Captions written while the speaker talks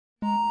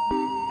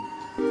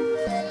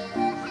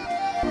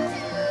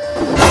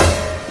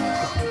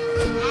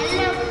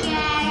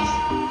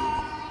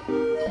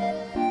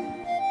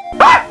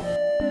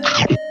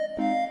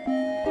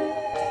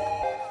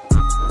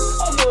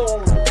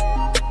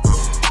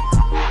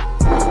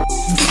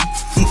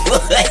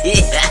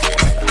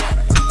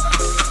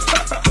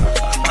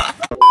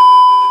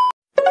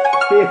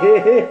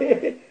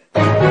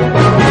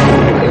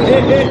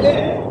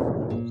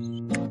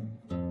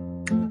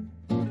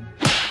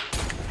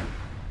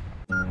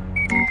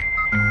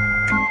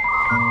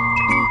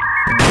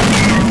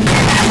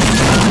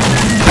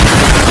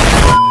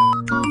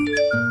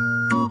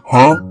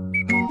Huh?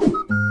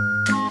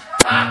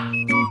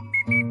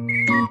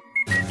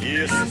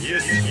 Yes,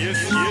 yes,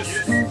 yes,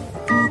 yes.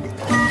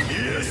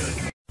 Yes.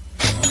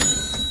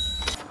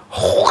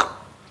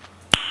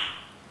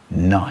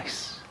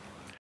 Nice.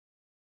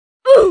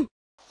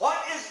 What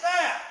is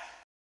that?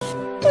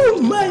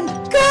 Oh my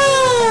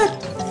god!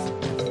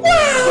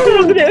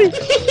 Wow!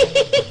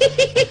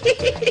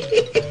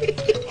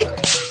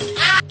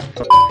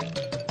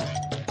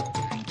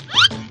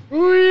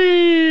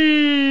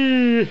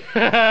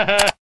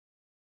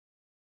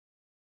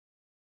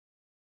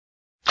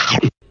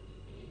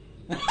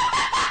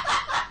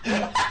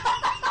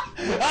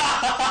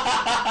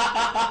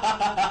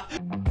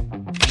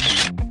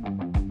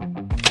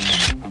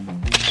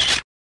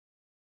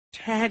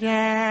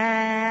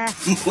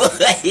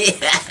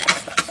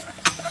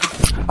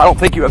 I don't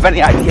think you have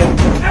any idea.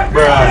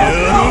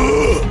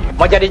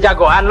 Mau jadi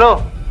jagoan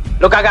lo?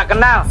 Lo kagak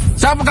kenal.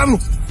 Siapa kamu?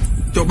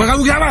 Coba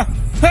kamu siapa?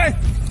 Hei,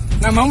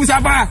 namamu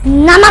siapa?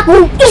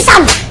 Namaku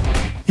Isan.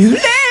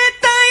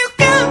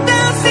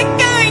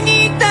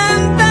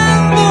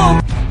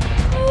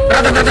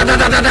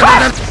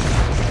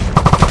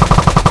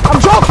 I'm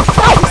joking.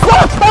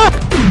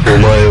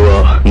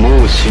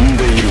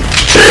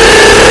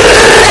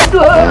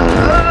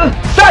 Stop!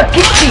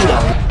 Sakit tidak?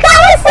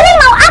 Kalian sering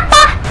mau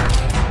apa?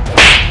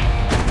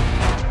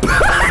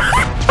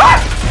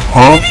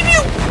 Huh?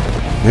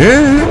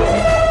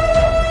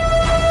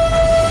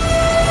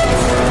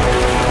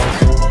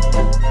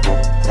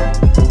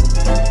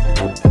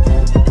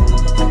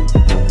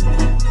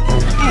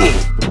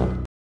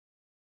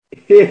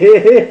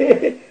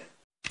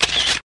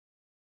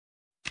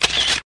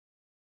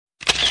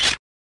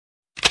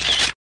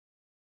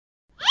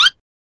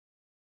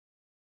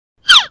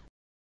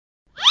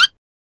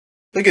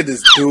 Look at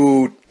this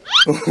dude.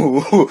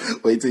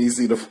 Wait till you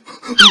see the.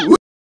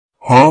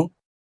 Huh?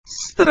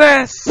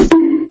 Stress.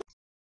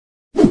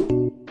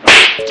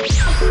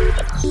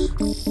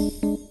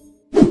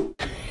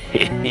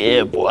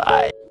 Yeah,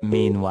 boy.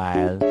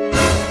 Meanwhile.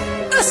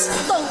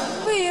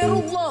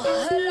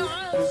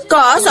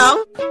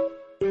 Kosong.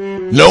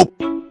 Nope.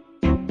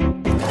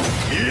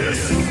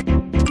 Yes.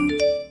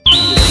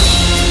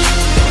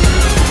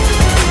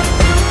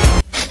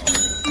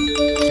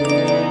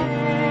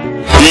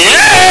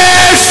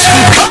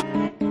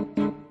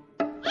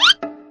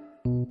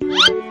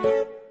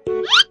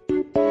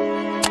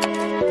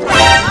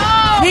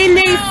 He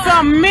needs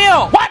some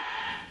milk. What?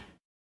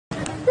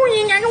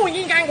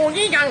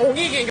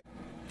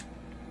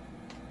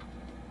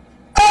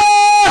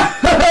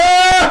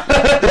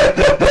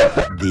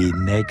 The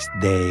next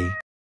day.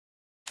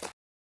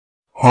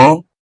 Huh?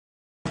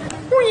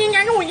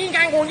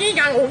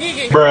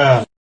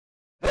 Bruh.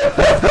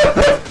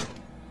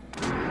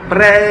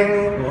 Prank.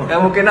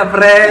 Kamu kena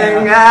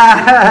prank.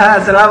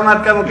 Selamat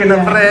kamu kena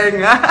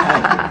prank.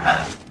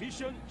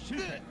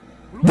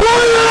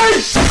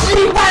 뭐야,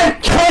 씨발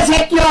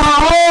개새끼야!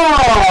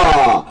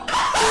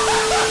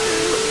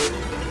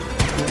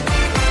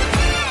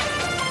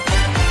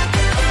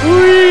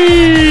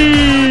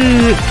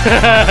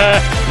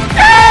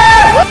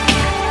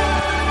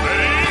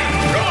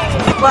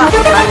 Wah,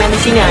 main di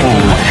sini aja.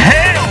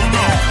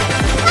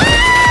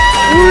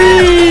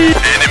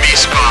 Enemy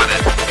spotted.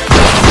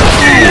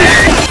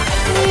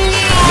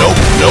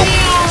 Nope.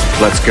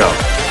 Let's go.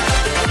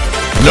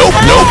 Nope.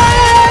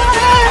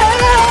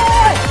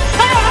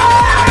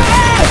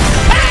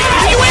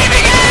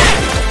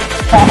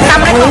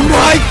 Oh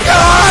my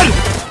god!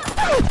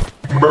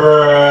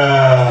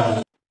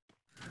 Bruh.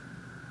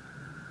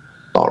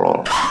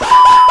 Tolol.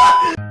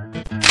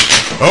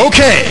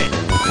 Okay.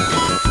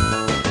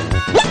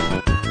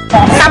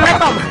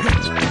 Assalamualaikum.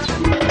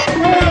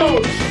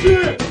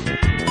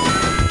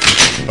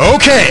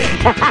 Okay.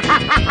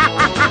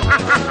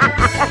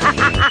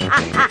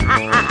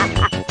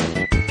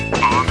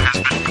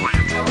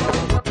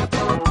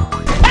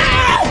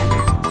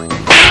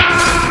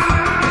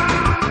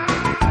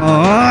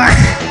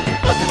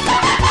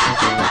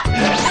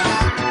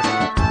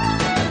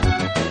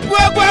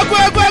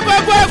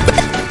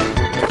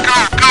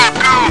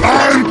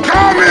 I'm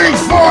coming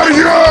for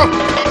you!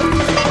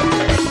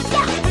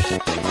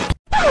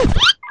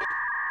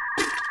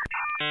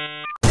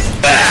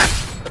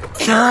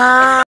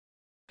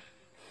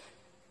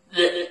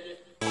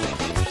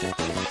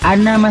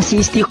 Ana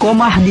masih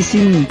istiqomah di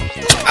sini.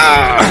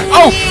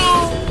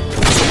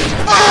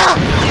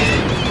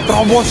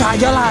 Terobos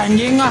aja lah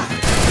anjing ah.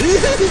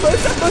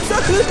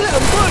 Basah,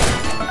 ampun.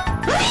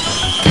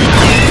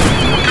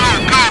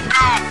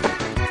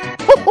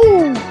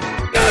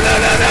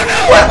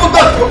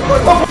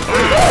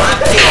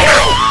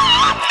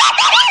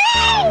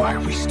 Why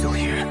are we still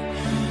here?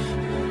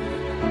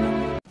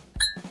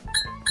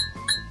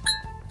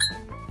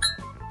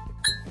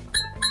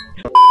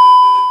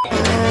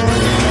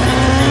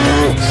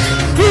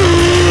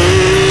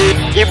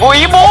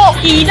 Ibu-ibu.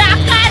 Tidak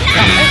akan.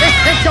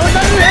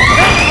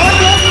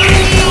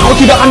 Kau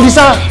tidak akan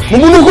bisa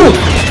membunuhku!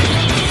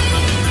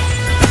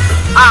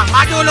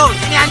 Maju lu,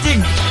 ini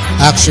anjing.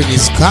 Action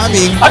is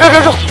coming.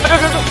 Aduh.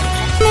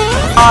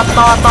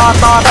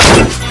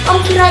 Om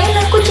kirain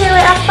aku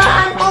cewek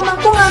apaan? Om,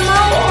 aku nggak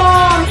mau,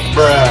 Om.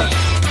 Bruh.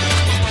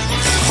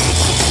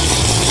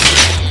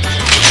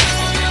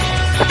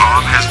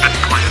 Bomb has been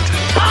planted.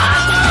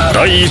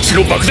 第一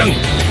の爆弾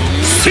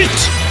スイッ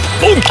チ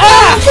オン。待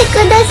ってく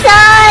ださ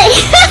い。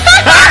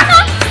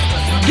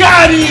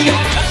ガリー。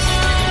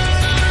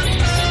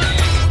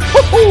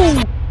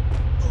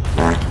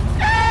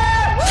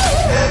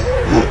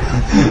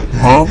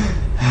Huh?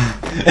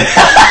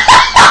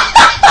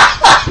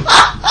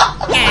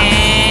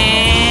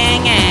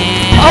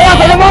 Awas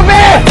ada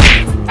mobil.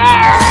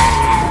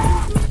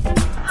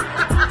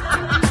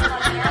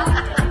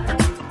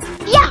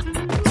 Ya.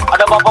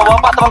 Ada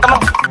bapak-bapak teman-teman.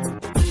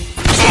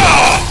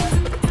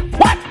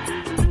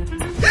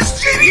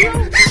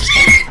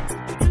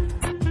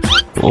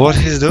 What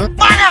he's doing?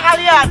 Mana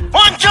kalian?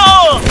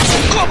 Muncul!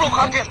 Goblok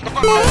kaget.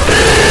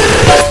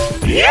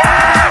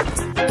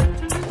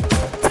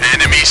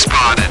 Enemy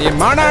spotted. Di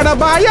mana ada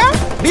bahaya,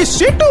 di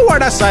situ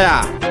ada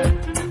saya.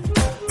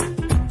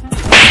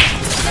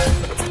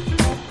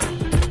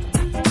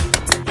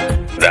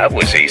 That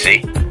was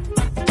easy.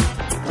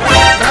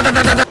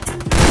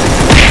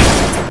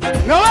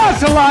 Now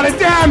that's a lot of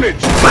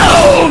damage!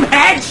 Boom!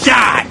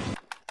 Headshot!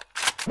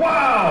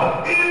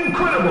 Wow!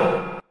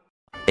 Incredible!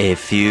 A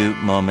few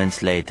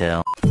moments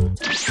later.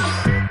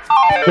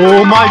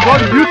 Oh my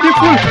god,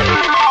 beautiful!